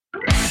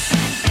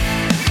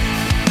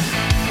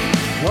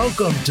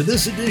Welcome to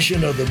this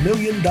edition of the $1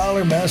 Million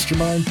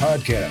Mastermind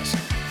Podcast.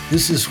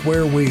 This is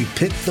where we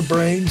pick the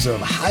brains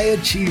of high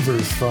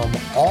achievers from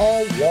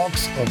all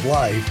walks of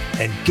life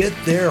and get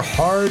their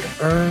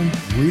hard-earned,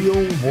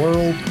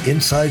 real-world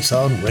insights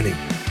on winning.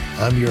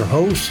 I'm your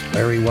host,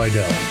 Larry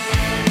Weidel.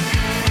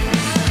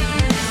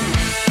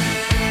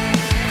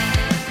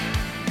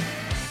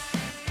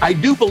 I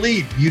do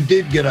believe you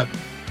did get a,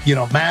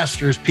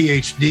 master's,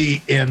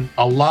 PhD in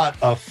a lot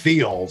of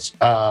fields.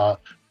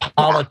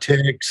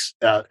 Politics,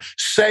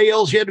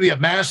 sales. You had to be a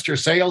master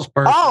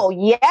salesperson. Oh,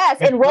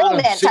 yes.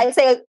 Enrollment. I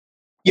say,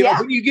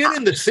 when you get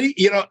in the seat,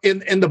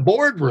 in the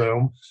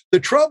boardroom, the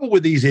trouble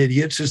with these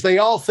idiots is they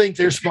all think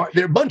they're smart.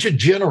 They're a bunch of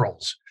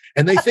generals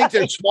and they think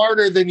they're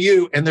smarter than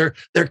you. And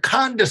they're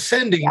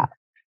condescending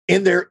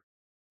in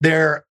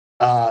their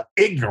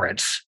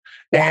ignorance.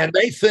 And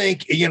they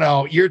think,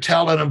 you're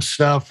telling them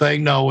stuff, they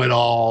know it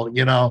all,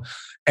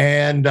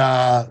 And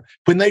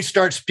when they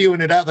start spewing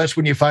it out, that's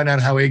when you find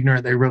out how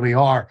ignorant they really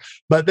are.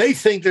 But they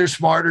think they're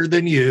smarter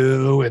than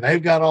you, and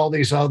they've got all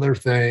these other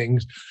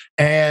things.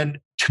 And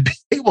to be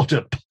able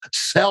to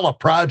sell a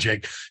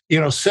project,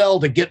 sell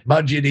to get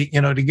budget,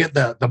 to get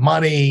the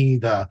money,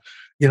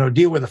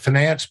 deal with the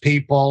finance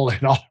people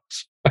and all.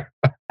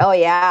 Oh,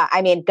 yeah.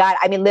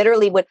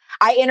 Literally, when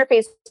I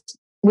interface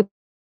with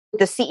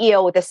the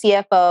CEO, with the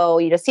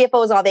CFO,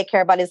 CFO is all they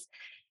care about is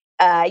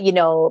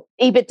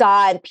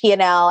EBITDA and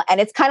P&L. And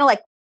it's kind of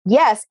like,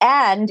 yes,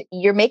 and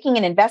you're making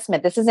an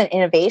investment. This is an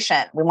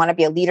innovation. We want to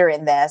be a leader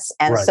in this.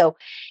 And so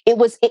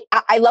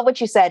I love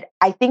what you said.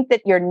 I think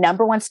that your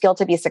number one skill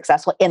to be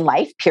successful in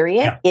life,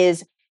 period,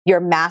 is your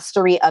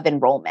mastery of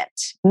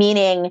enrollment,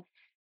 meaning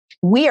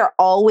we are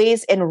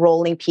always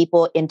enrolling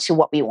people into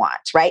what we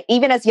want, right?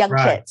 Even as young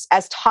kids,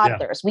 as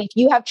toddlers,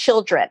 you have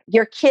children,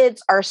 your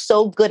kids are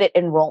so good at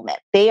enrollment.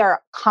 They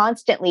are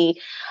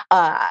constantly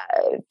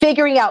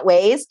figuring out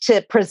ways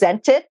to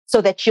present it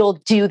so that you'll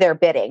do their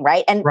bidding,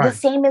 right? And the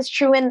same is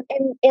true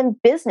in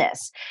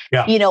business.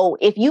 Yeah.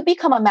 If you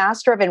become a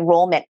master of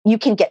enrollment, you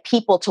can get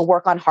people to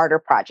work on harder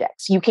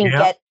projects. You can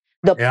get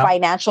the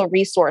financial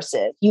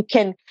resources. You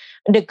can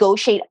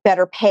negotiate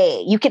better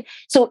pay.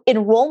 So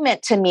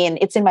enrollment to me, and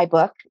it's in my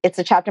book, it's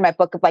a chapter in my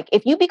book of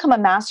if you become a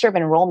master of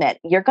enrollment,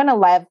 you're going to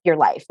love your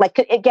life.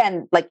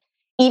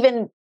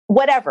 Even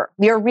whatever,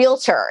 your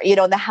realtor,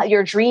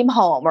 your dream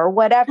home or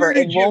whatever,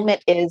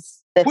 enrollment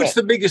is the What's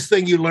thing. the biggest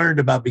thing you learned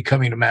about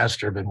becoming a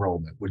master of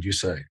enrollment, would you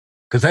say?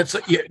 Because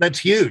that's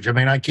huge. I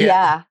mean, I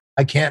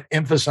can't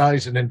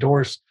emphasize and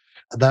endorse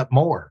that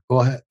more. Go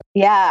ahead.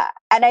 Yeah.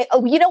 And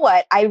you know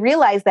what? I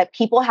realized that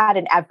people had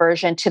an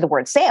aversion to the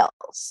word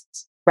sales,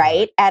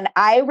 right? And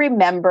I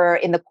remember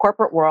in the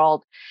corporate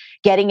world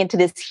getting into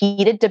this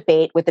heated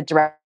debate with the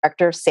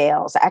director of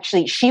sales.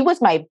 Actually, she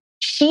was my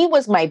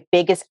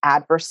biggest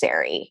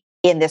adversary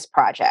in this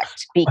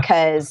project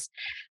because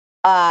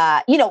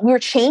we were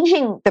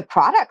changing the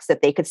products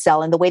that they could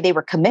sell and the way they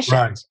were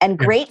commissioned. And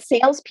great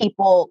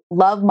salespeople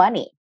love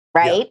money,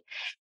 right?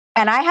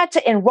 Yeah. And I had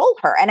to enroll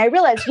her. And I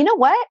realized, you know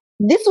what?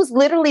 This was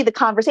literally the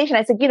conversation.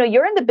 I said,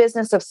 you're in the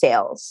business of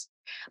sales,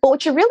 but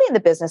what you're really in the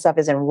business of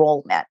is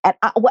enrollment. And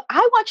what I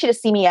want you to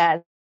see me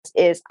as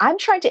is I'm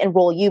trying to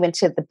enroll you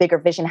into the bigger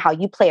vision, how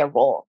you play a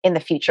role in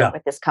the future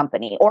with this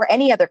company or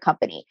any other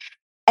company.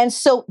 And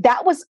so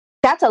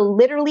that's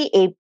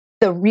literally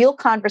the real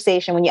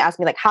conversation when you ask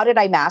me, how did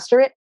I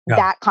master it? Yeah.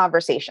 That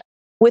conversation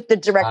with the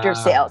director of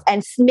sales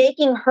and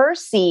making her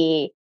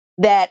see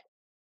that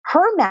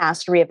her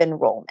mastery of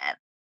enrollment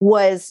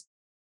was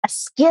a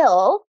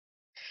skill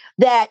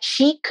that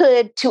she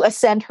could to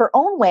ascend her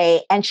own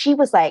way. And she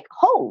was like,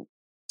 oh,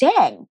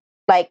 dang,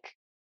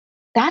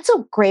 that's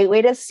a great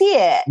way to see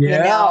it,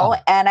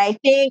 And I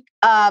think,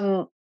 I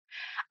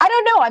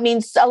don't know. I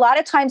mean, a lot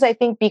of times I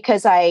think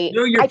because I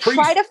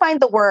try to find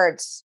the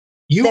words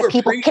that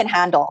people can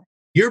handle.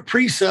 You're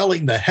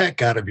pre-selling the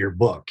heck out of your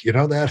book. You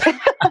know that?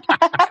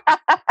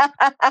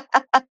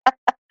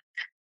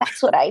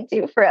 That's what I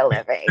do for a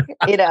living,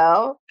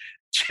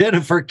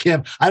 Jennifer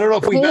Kim. I don't know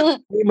if we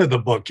got the name of the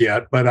book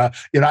yet, but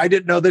I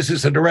didn't know this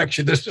is the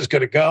direction this is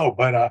going to go.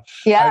 But I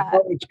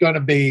know it's going to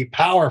be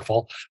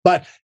powerful.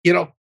 But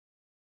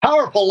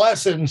powerful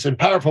lessons and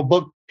powerful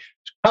books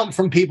come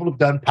from people who've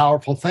done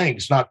powerful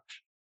things, not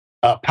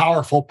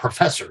powerful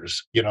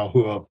professors,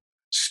 who have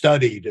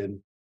studied and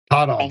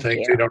taught on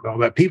things they don't know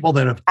about. People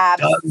that have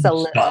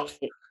done stuff.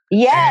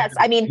 Yes,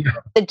 and,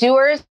 the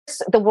doers,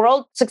 the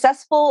world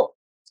successful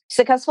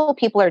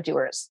people are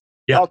doers.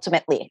 Yeah.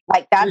 Ultimately,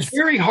 it's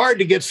very hard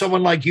to get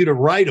someone like you to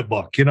write a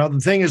book.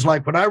 The thing is,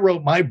 when I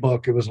wrote my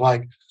book, it was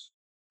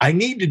I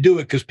need to do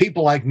it because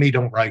people like me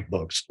don't write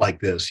books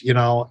like this,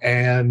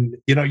 and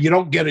you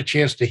don't get a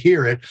chance to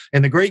hear it.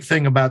 And the great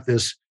thing about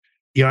this,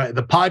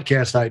 the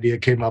podcast idea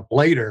came up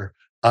later,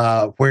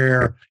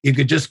 where you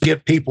could just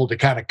get people to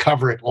kind of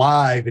cover it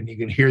live, and you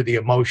can hear the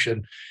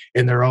emotion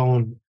in their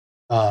own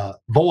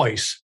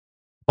voice.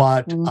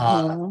 But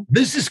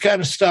this is kind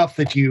of stuff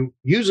that you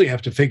usually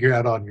have to figure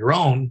out on your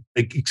own,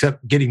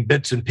 except getting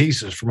bits and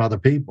pieces from other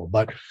people.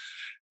 But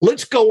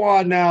let's go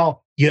on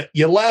now.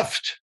 You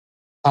left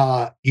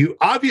You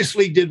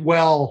obviously did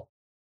well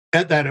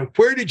at that.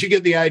 Where did you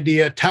get the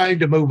idea? Time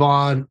to move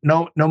on.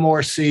 No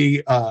more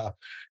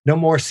no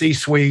more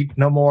C-suite.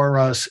 No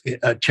more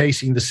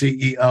chasing the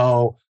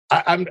CEO.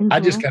 I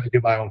just got to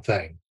do my own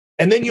thing.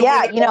 And then you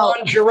went into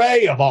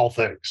lingerie of all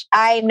things.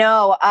 I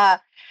know.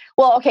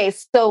 Well, okay.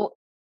 So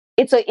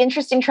it's an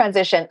interesting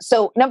transition.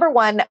 So number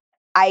one,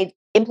 I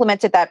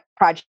implemented that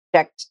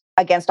project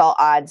against all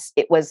odds.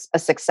 It was a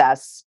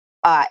success.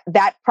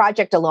 That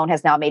project alone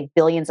has now made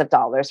billions of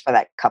dollars for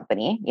that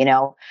company,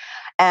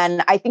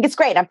 and I think it's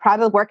great. I'm proud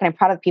of the work and I'm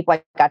proud of the people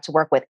I got to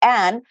work with.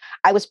 And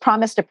I was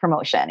promised a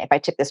promotion if I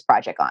took this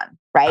project on,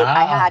 right?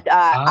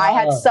 I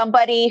had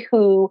somebody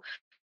who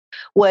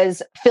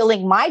was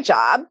filling my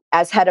job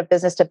as head of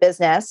business to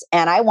business,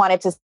 and I wanted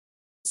to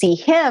see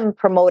him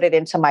promoted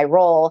into my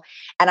role,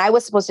 and I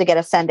was supposed to get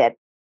ascended.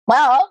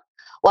 Well,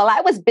 while I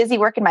was busy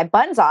working my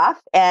buns off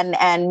and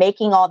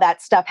making all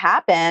that stuff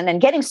happen and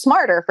getting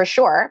smarter for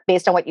sure,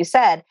 based on what you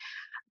said,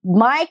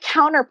 my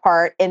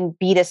counterpart in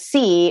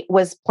B2C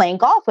was playing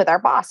golf with our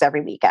boss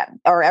every weekend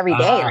or every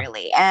day,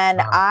 really. And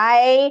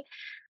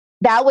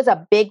that was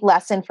a big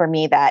lesson for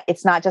me, that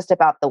it's not just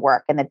about the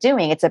work and the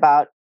doing, it's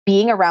about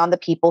being around the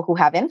people who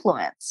have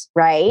influence,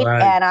 right?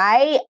 And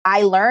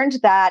I learned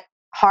that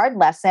hard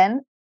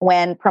lesson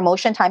when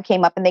promotion time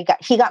came up and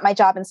he got my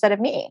job instead of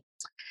me.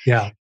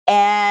 Yeah.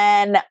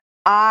 And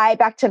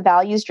back to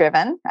values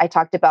driven, I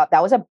talked about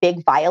that was a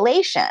big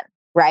violation,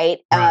 right,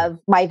 of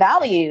my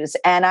values.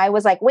 And I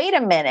was like, wait a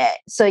minute.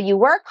 So you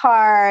work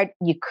hard,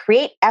 you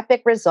create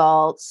epic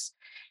results,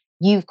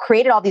 you've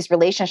created all these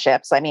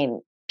relationships. I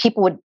mean,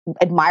 people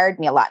admired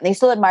me a lot, and they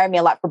still admire me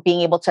a lot for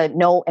being able to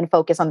know and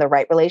focus on the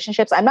right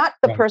relationships. I'm not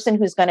the person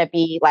who's going to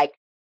be like,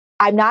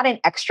 I'm not an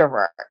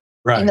extrovert.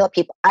 Right.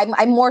 People.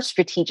 I'm more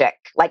strategic.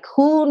 Like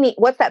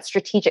what's that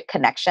strategic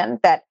connection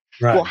that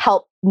will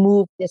help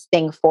move this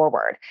thing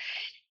forward?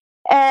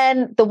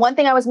 And the one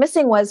thing I was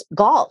missing was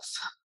golf.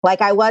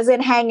 Like I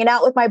wasn't hanging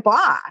out with my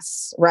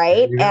boss,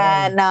 right?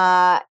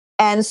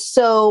 And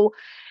so,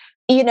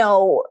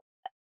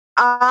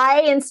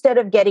 I, instead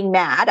of getting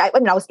mad, I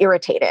was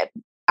irritated.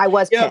 I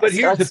was pissed. But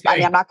here's the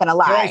thing. I'm not going to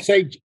lie.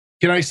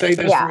 Can I say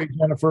this,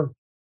 Jennifer?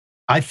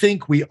 I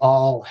think we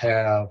all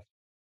have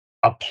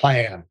a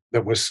plan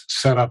that was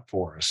set up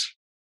for us.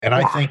 And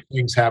I think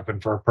things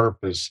happen for a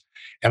purpose.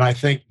 And I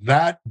think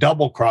that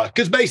double cross,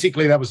 because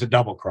basically that was a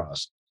double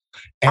cross.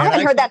 And I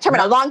haven't heard that term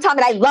in a long time,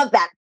 and I love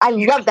that. I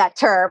love that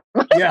term.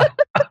 Yeah.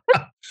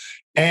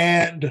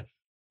 And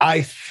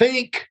I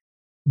think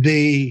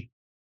the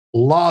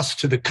loss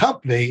to the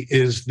company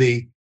is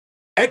the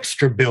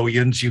extra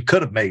billions you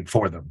could have made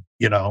for them,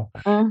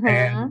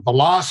 and the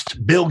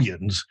lost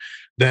billions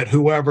that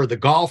whoever the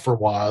golfer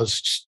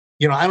was,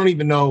 I don't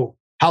even know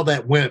how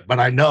that went, but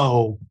I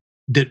know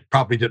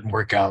probably didn't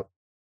work out.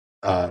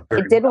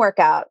 It didn't work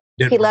out.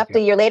 He left a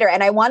year later.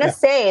 And I want to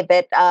say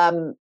that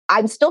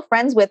I'm still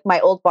friends with my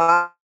old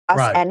boss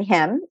and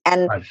him.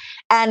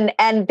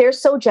 And they're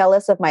so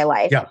jealous of my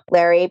life,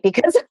 Larry,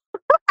 because I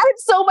have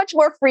so much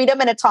more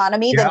freedom and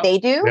autonomy than they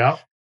do. Yeah.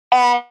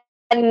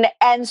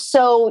 And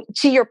so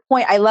to your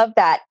point, I love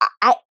that.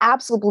 I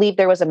absolutely believe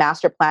there was a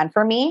master plan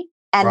for me.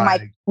 And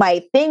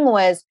my thing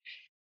was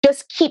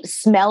just keep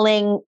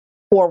smelling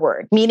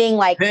forward, meaning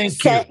like, have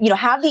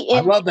the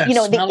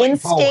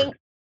instinct. Forward.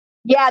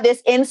 Yeah,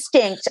 this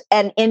instinct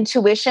and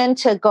intuition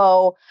to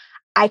go,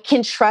 I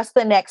can trust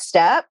the next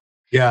step,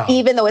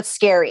 even though it's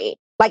scary.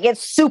 Like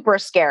it's super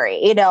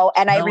scary,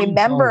 and I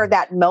remember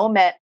that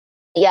moment.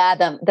 Yeah,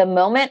 the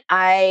moment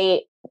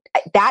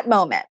that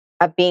moment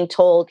of being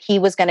told he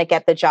was going to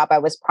get the job I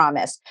was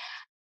promised,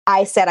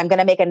 I said, I'm going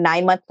to make a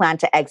 9-month plan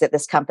to exit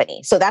this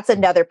company. So that's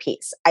another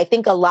piece. I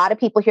think a lot of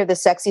people hear the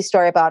sexy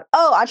story about,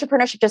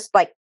 entrepreneurship, just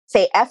like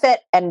say F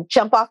it and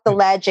jump off the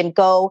ledge and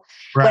go,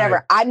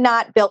 whatever. I'm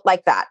not built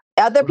like that.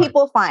 Other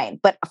people, fine.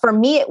 But for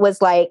me, it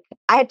was like,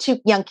 I had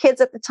 2 young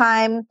kids at the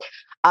time.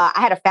 I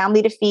had a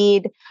family to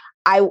feed.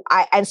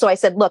 And so I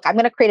said, look, I'm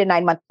going to create a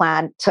 9-month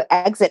plan to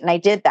exit. And I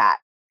did that.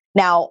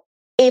 Now,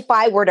 if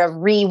I were to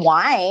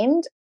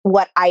rewind,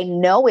 what I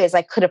know is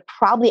I could have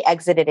probably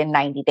exited in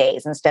 90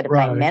 days instead of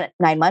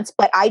 9 months,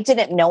 but I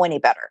didn't know any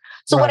better.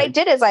 So what I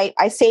did is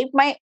I saved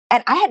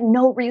and I had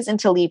no reason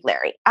to leave,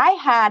 Larry. I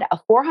had a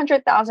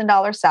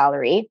 $400,000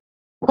 salary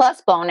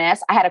plus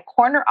bonus. I had a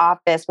corner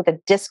office with a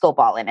disco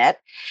ball in it.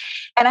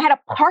 And I had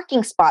a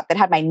parking spot that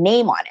had my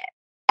name on it.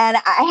 And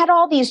I had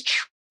all these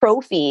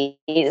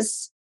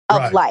trophies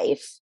of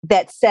life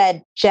that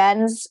said,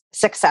 Jen's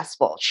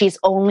successful. She's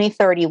only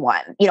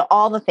 31,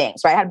 all the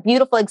things, right? I had a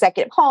beautiful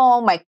executive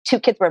home. My 2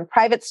 kids were in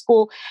private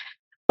school.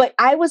 But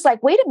I was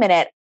like, wait a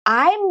minute.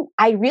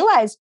 I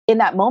realized in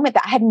that moment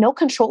that I had no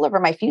control over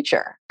my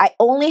future. I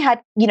only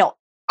had,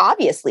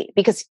 obviously,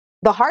 because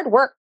the hard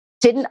work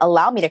didn't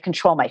allow me to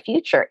control my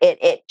future.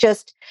 It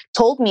just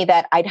told me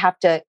that I'd have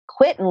to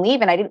quit and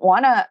leave. And I didn't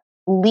want to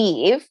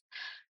leave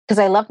because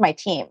I loved my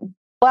team,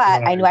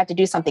 but I knew I had to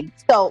do something.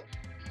 So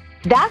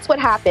that's what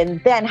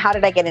happened. Then how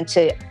did I get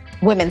into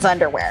women's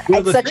underwear?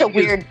 It's such a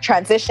weird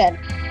transition.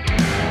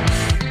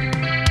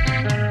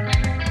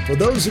 For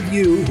those of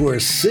you who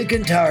are sick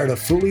and tired of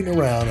fooling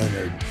around and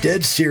are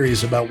dead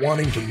serious about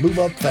wanting to move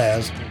up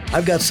fast,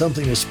 I've got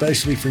something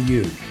especially for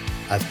you.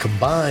 I've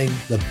combined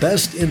the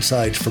best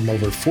insights from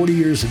over 40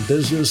 years in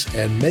business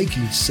and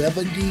making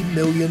 $70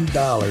 million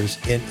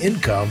in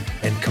income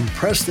and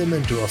compressed them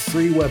into a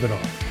free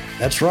webinar.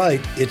 That's right,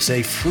 it's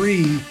a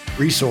free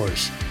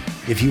resource.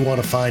 If you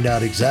want to find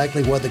out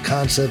exactly what the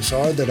concepts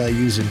are that I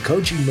use in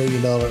coaching $1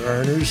 million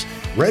earners,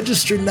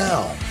 register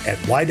now at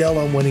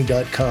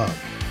WeidelOnWinning.com.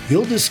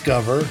 You'll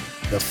discover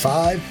the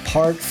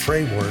 5-part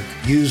framework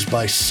used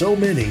by so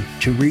many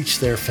to reach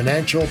their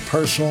financial,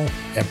 personal,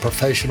 and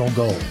professional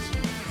goals.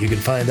 You can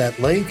find that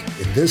link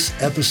in this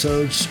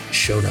episode's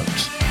show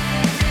notes.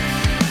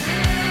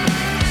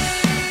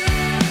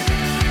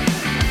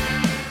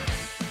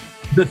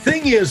 The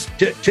thing is,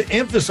 to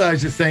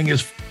emphasize the thing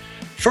is,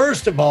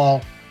 first of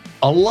all,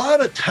 a lot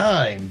of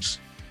times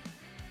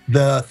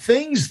the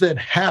things that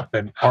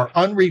happen are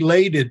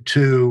unrelated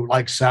to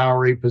like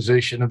salary,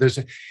 position, of this.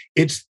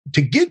 It's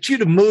to get you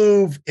to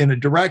move in a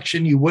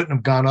direction you wouldn't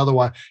have gone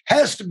otherwise.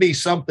 Has to be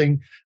something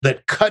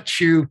that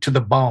cuts you to the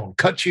bone,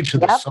 cuts you to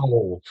the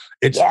soul.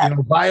 It's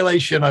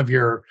violation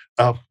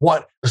of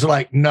what is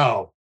like,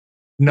 no.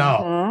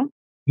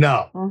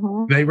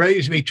 Mm-hmm. They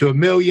raised me to $1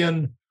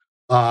 million.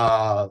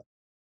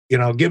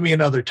 Give me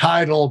another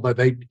title, but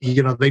they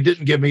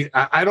didn't give me,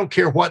 I don't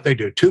care what they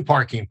do, 2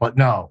 parking, but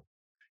no,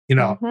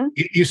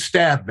 you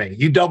stabbed me,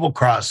 you double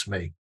crossed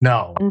me.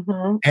 No.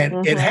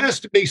 And it has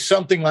to be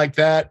something like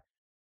that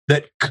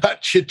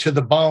cuts you to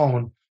the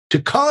bone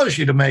to cause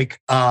you to make,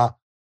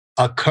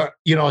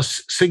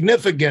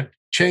 significant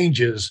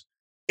changes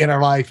in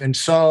our life. And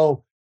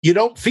so you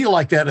don't feel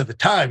like that at the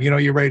time,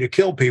 you're ready to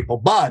kill people,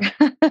 but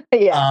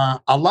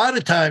a lot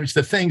of times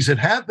the things that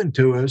happen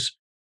to us,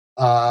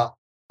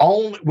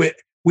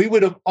 we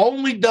would have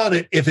only done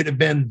it if it had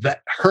been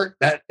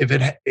if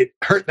it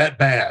hurt that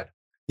bad.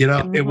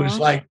 It was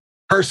like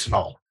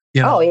personal.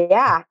 Oh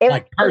yeah,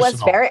 it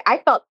was very. I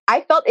felt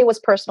it was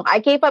personal. I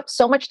gave up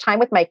so much time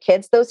with my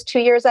kids those 2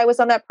 years I was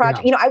on that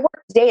project. I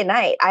worked day and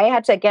night. I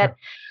had to get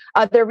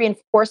other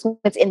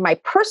reinforcements in my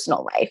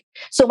personal life.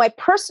 So my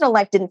personal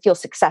life didn't feel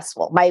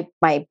successful.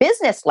 My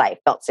business life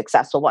felt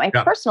successful, but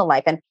my personal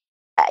life, and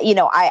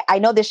I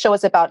know this show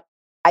is about,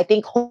 I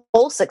think,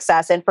 whole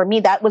success. And for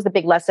me, that was the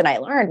big lesson I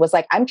learned was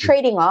like, I'm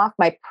trading off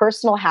my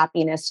personal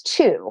happiness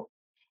too.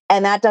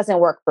 And that doesn't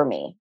work for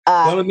me.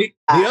 The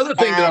other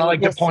thing that I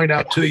like to point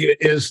out to you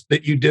is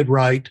that you did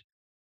right,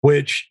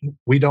 which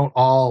we don't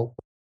all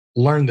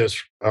learn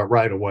this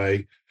right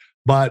away,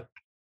 but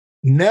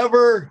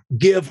never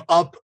give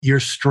up your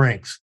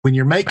strength. When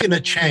you're making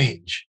a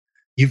change,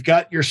 you've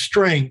got your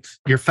strength,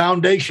 your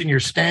foundation you're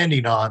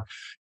standing on.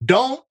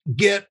 Don't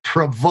get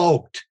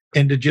provoked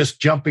into just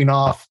jumping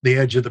off the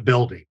edge of the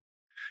building.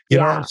 You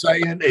know what I'm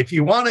saying? If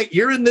you want to,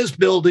 you're in this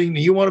building and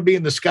you want to be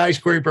in the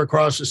skyscraper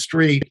across the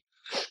street,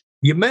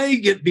 you may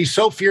be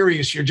so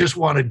furious you just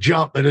want to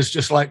jump, but it's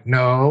just like,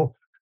 no,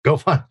 go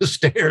find the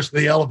stairs,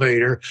 the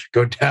elevator,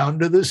 go down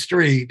to the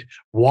street,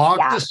 walk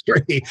the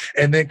street,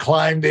 and then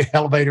climb the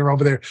elevator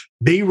over there.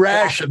 Be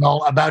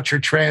rational about your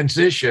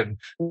transition.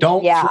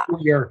 Don't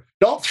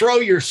throw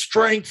your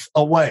strength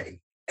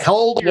away.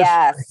 Hold your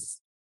strength.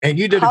 And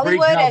you did Hollywood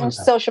a great job and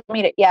social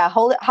media. Yeah,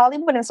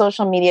 Hollywood and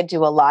social media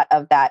do a lot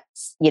of that,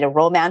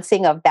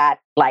 romancing of that,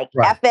 like,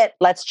 F it,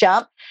 let's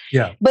jump.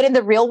 Yeah. But in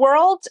the real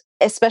world,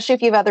 especially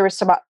if you have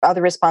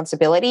other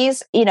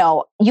responsibilities,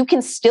 you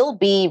can still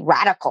be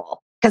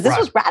radical. Because this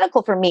was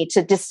radical for me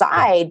to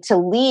decide to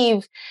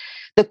leave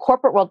the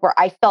corporate world where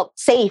I felt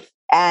safe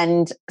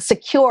and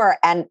secure.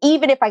 And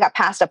even if I got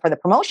passed up for the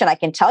promotion, I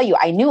can tell you,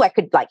 I knew I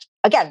could,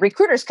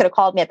 recruiters could have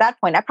called me at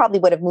that point. I probably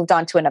would have moved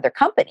on to another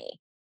company.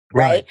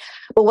 Right.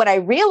 But what I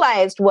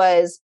realized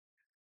was,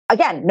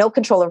 again, no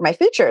control over my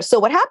future. So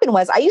what happened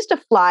was I used to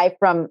fly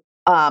from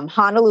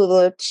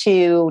Honolulu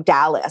to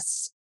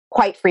Dallas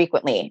quite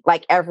frequently,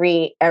 like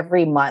every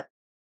month.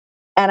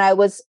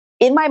 And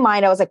in my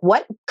mind, I was like,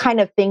 what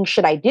kind of thing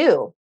should I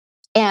do?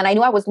 And I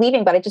knew I was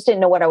leaving, but I just didn't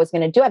know what I was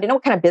going to do. I didn't know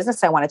what kind of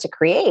business I wanted to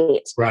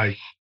create. Right.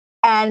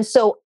 And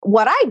so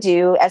what I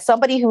do as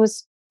somebody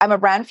I'm a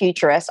brand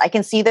futurist. I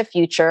can see the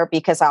future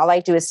because all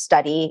I do is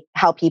study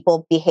how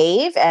people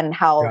behave and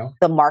how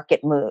the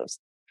market moves.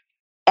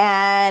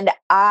 And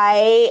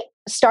I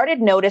started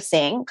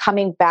noticing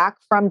coming back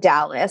from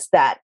Dallas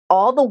that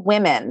all the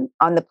women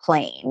on the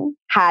plane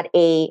had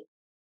a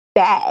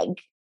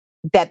bag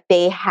that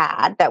they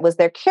had that was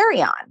their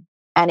carry-on.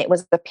 And it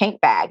was the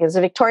pink bag. It was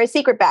a Victoria's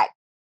Secret bag.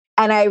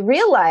 And I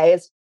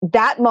realized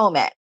that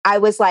moment, I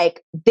was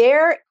like,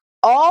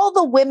 all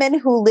the women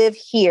who live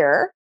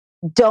here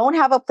don't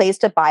have a place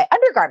to buy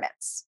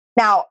undergarments.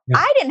 Now,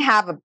 I didn't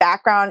have a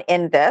background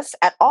in this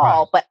at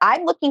all, but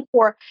I'm looking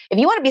for, if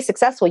you want to be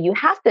successful, you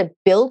have to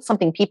build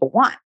something people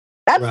want.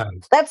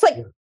 That's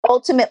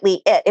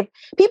ultimately it. If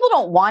people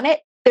don't want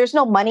it, there's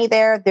no money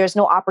there. There's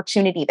no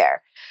opportunity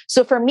there.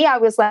 So for me, I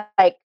was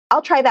like,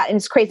 I'll try that. And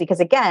it's crazy because,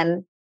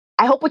 again,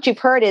 I hope what you've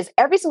heard is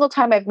every single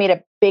time I've made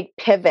a big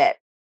pivot,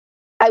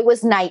 I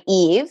was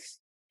naive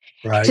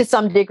to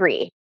some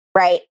degree.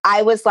 right?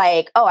 I was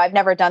like, oh, I've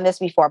never done this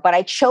before, but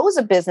I chose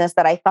a business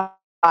that I thought,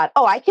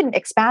 oh, I can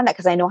expand that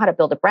because I know how to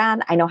build a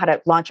brand. I know how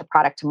to launch a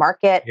product to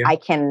market. Yeah. I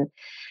can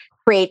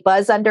create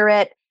buzz under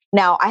it.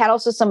 Now, I had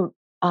also some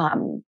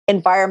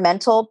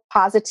environmental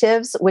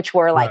positives, which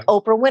were like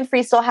Oprah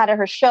Winfrey still had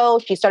her show.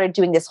 She started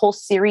doing this whole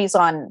series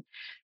for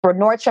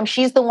Nordstrom.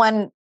 She's the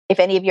one, if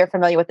any of you are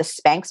familiar with the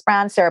Spanx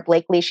brand, Sarah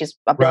Blakely, she's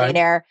a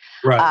billionaire.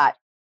 Right.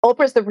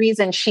 Oprah's the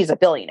reason she's a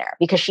billionaire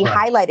because she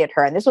highlighted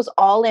her. And this was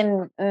all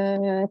in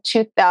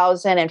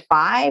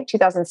 2005,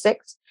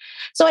 2006.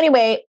 So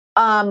anyway,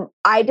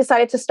 I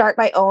decided to start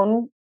my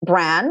own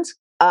brand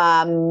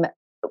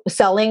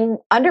selling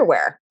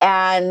underwear.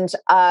 And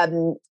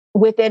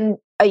within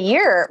a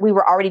year, we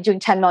were already doing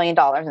 $10 million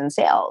in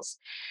sales.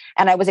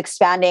 And I was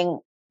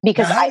expanding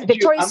because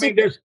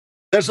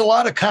there's a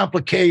lot of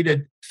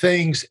complicated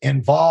things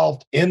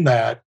involved in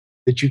that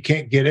you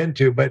can't get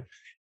into. But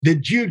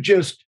did you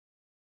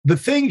the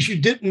things you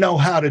didn't know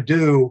how to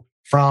do,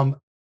 from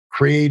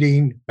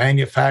creating,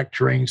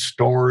 manufacturing,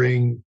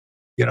 storing,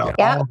 all of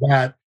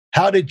that,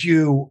 how did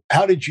you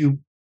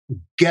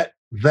get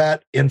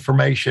that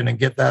information and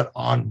get that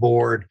on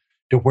board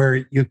to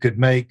where you could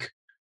make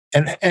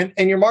and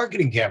your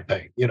marketing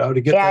campaign,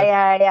 to get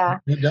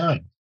that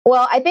done?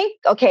 Well, I think,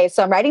 okay,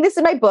 so I'm writing this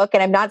in my book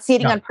and I'm not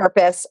seeding on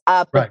purpose.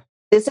 But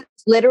this is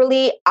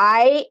literally,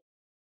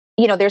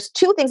 there's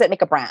two things that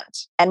make a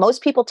brand. And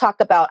most people talk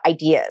about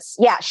ideas.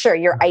 Yeah, sure.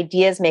 Your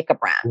ideas make a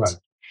brand. Right.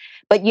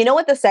 But you know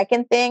what the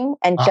second thing,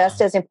 and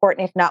just as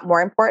important, if not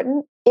more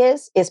important,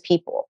 is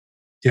people.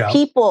 Yeah.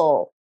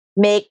 People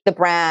make the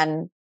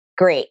brand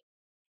great.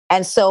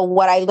 And so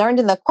what I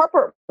learned in the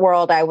corporate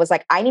world, I was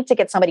like, I need to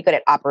get somebody good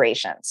at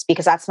operations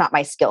because that's not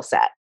my skill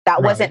set.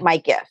 That wasn't my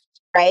gift,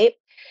 right?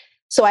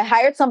 So I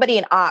hired somebody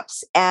in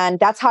ops, and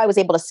that's how I was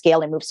able to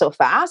scale and move so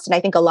fast. And I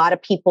think a lot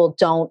of people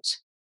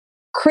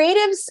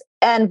creatives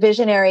and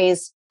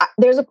visionaries,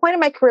 there's a point in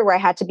my career where I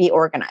had to be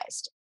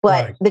organized.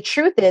 But the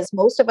truth is,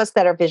 most of us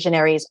that are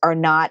visionaries are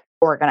not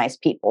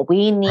organized people.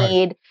 We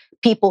need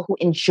people who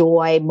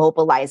enjoy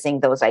mobilizing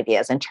those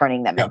ideas and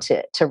turning them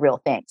into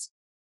real things.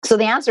 So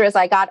the answer is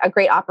I got a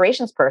great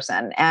operations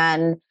person.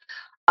 And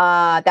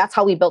that's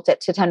how we built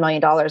it to $10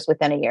 million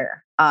within a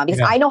year.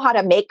 Because I know how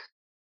to make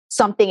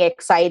something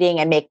exciting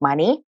and make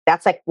money.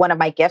 That's like one of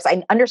my gifts.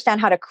 I understand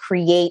how to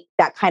create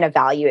that kind of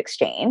value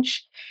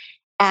exchange.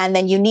 And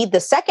then you need the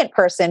second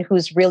person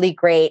who's really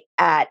great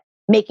at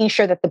making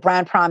sure that the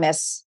brand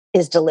promise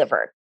is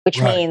delivered,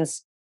 which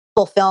means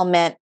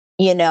fulfillment,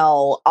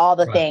 all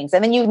the things.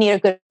 And then you need a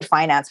good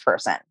finance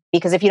person,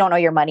 because if you don't know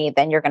your money,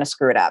 then you're going to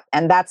screw it up.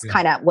 And that's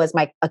kind of was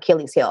my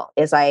Achilles heel,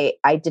 is I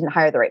didn't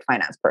hire the right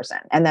finance person.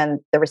 And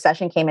then the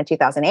recession came in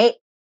 2008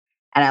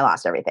 and I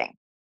lost everything.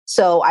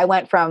 So I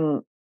went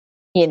from,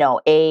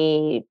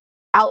 a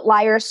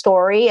outlier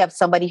story of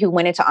somebody who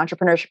went into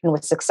entrepreneurship and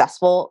was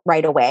successful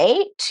right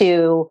away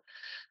to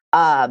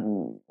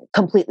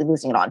completely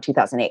losing it all in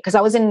 2008. Because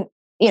I was in,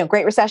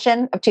 Great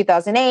Recession of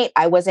 2008.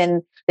 I was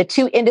in the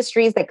two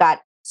industries that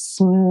got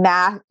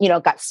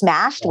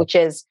smashed, which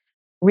is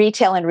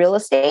retail and real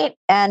estate.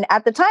 And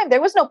at the time,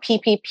 there was no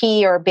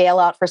PPP or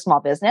bailout for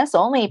small business.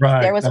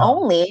 There was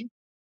only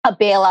a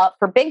bailout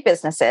for big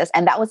businesses.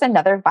 And that was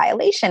another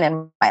violation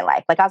in my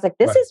life. Like, I was like,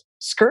 this is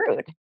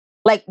screwed.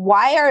 Like,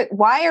 why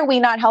are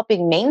we not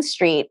helping Main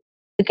Street?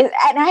 And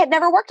I had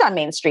never worked on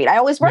Main Street. I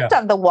always worked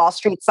on the Wall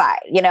Street side,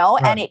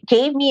 and it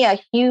gave me a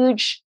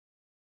huge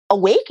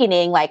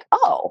awakening, like,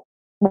 oh,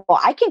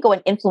 well, I can go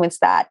and influence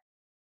that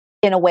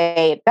in a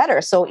way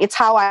better. So it's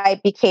how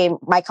I became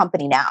my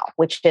company now,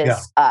 which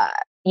is, I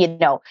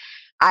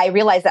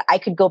realized that I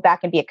could go back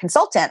and be a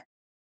consultant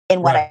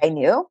in what I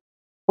knew,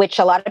 which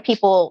a lot of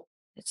people,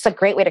 it's a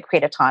great way to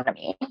create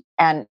autonomy.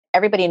 And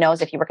everybody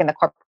knows if you work in the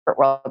corporate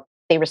world,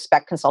 they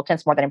respect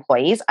consultants more than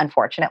employees,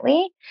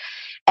 unfortunately.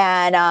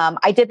 And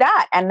I did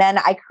that. And then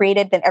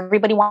then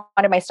everybody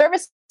wanted my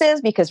services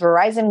because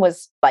Verizon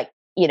was like,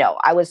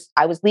 I was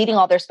leading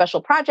all their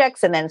special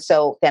projects. And then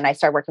I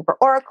started working for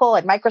Oracle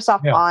and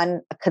Microsoft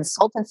on a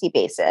consultancy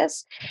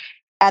basis.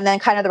 And then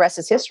kind of the rest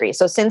is history.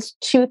 So since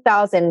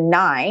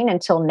 2009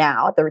 until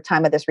now, at the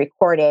time of this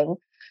recording,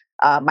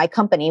 my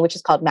company, which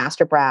is called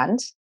Master Brand,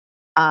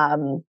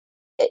 started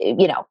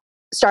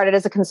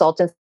as a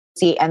consultancy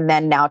and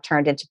then now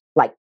turned into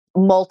like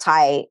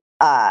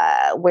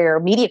we're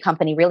a media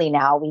company really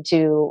now. We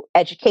do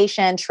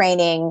education,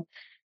 training,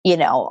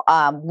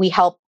 we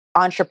help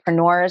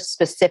entrepreneurs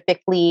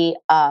specifically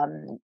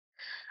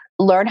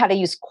learn how to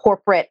use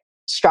corporate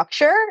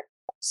structure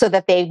so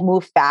that they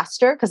move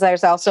faster. Because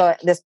there's also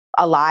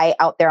a lie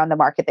out there on the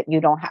market that you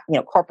don't have,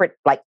 corporate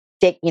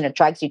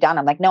drags you down.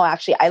 I'm like, no,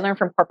 actually, I learned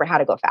from corporate how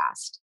to go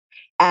fast.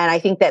 And I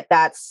think that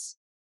that's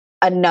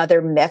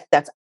another myth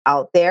that's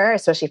out there,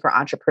 especially for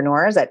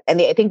entrepreneurs. I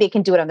think they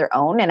can do it on their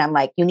own. And I'm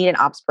like, you need an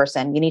ops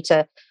person. You need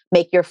to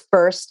make your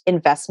first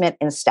investment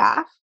in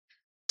staff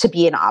to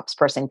be an ops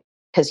person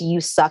because you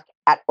suck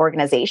at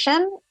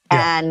organization.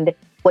 Yeah. And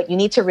what you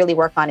need to really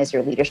work on is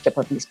your leadership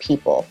of these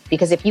people.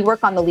 Because if you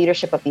work on the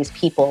leadership of these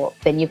people,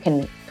 then you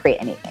can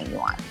create anything you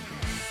want.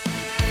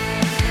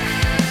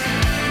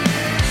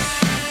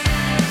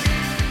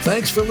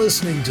 Thanks for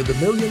listening to the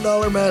 $1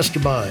 Million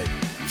Mastermind.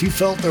 If you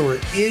felt there were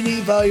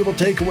any valuable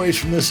takeaways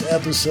from this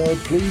episode,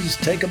 please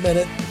take a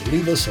minute and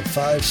leave us a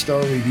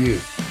 5-star review.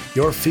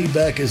 Your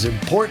feedback is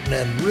important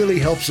and really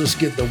helps us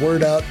get the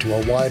word out to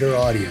a wider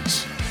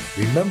audience.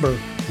 Remember,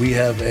 we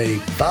have a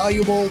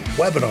valuable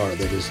webinar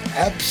that is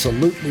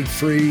absolutely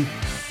free.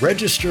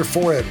 Register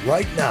for it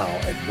right now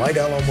at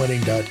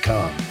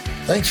whitealumwinning.com.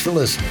 Thanks for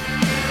listening.